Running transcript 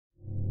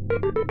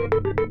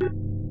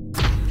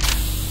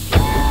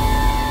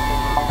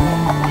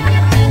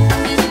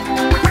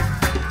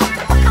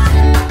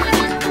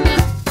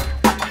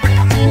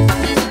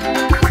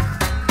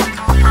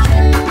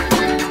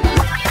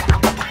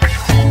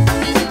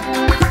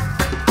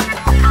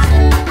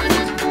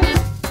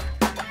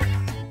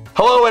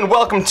and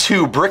welcome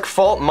to Brick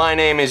Fault. My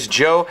name is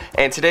Joe,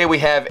 and today we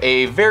have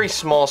a very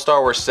small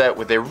Star Wars set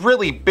with a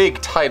really big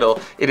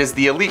title. It is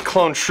the Elite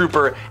Clone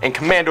Trooper and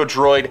Commando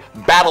Droid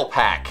Battle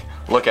Pack.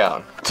 Look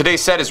out.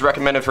 Today's set is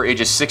recommended for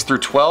ages 6 through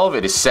 12.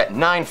 It is set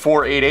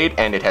 9488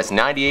 and it has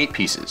 98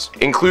 pieces.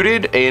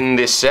 Included in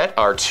this set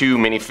are 2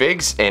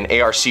 minifigs, an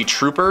ARC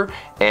Trooper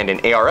and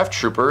an ARF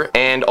Trooper,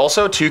 and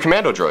also 2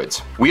 Commando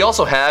Droids. We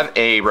also have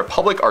a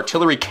Republic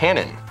Artillery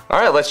Cannon.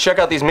 Alright, let's check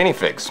out these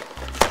minifigs.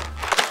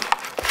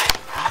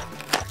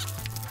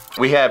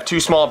 We have 2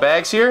 small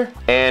bags here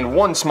and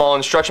 1 small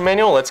instruction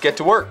manual. Let's get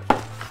to work.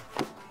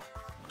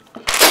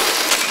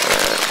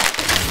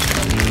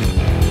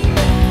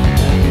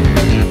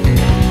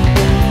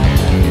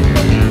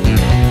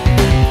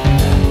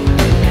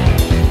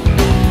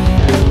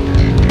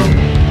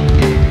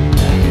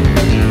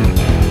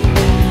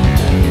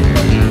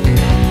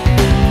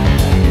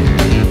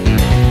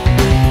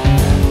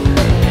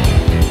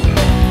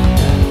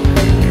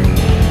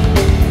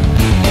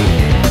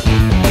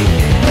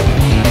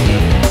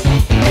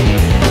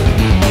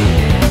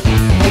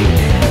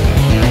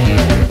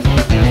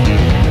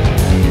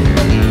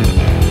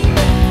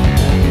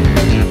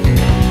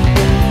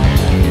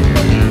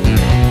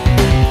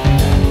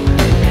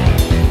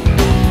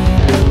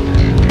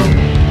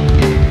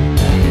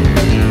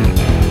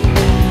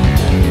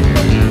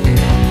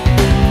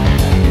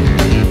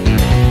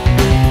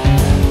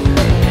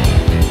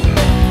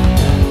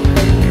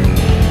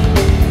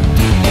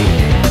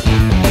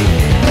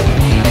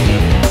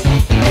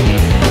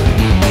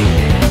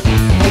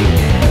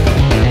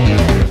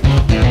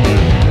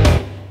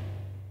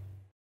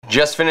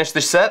 Just finished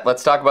the set,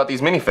 let's talk about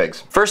these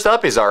minifigs. First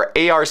up is our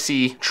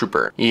ARC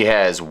Trooper. He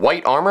has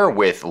white armor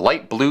with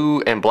light blue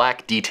and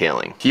black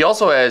detailing. He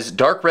also has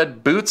dark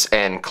red boots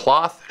and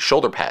cloth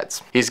shoulder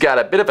pads. He's got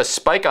a bit of a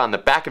spike on the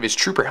back of his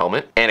trooper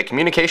helmet and a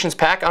communications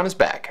pack on his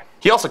back.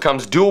 He also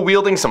comes dual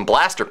wielding some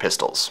blaster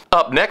pistols.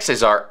 Up next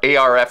is our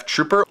ARF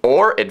Trooper,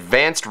 or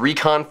Advanced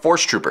Recon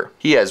Force Trooper.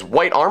 He has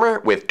white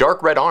armor with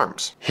dark red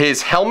arms.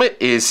 His helmet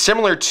is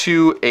similar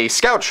to a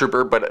Scout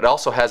Trooper, but it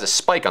also has a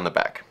spike on the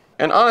back.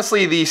 And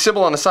honestly, the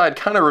symbol on the side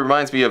kind of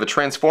reminds me of a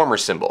Transformer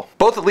symbol.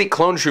 Both Elite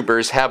Clone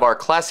Troopers have our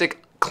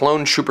classic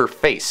Clone Trooper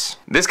face.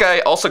 This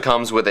guy also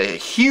comes with a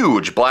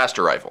huge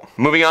blaster rifle.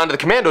 Moving on to the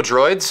Commando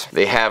Droids,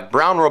 they have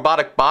brown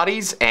robotic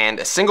bodies and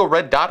a single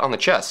red dot on the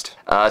chest.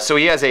 So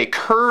he has a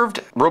curved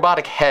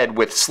robotic head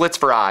with slits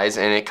for eyes,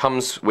 and it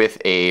comes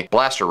with a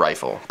blaster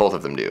rifle. Both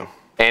of them do.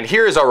 And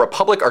here is our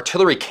Republic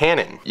Artillery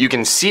Cannon. You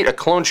can seat a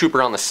Clone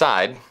Trooper on the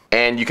side,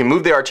 and you can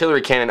move the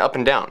artillery cannon up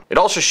and down. It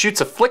also shoots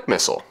a flick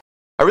missile.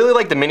 I really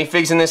like the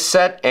minifigs in this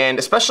set, and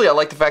especially I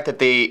like the fact that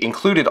they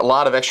included a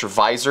lot of extra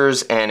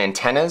visors and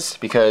antennas,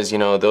 because, you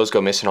know, those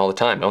go missing all the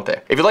time, don't they?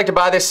 If you'd like to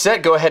buy this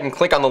set, go ahead and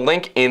click on the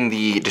link in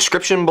the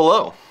description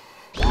below.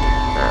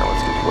 Alright,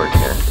 let's get to work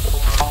here.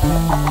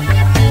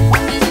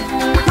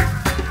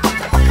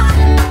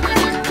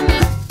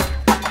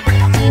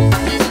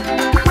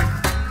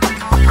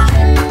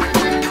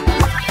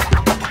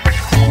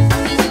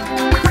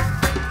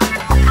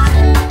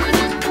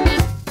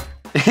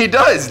 He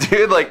does,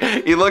 dude. Like,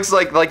 he looks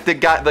like the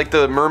guy, like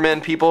the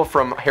merman people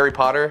from Harry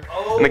Potter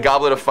and the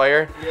Goblet of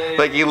Fire. Yeah.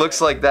 Like, he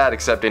looks like that,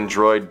 except in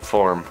droid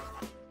form.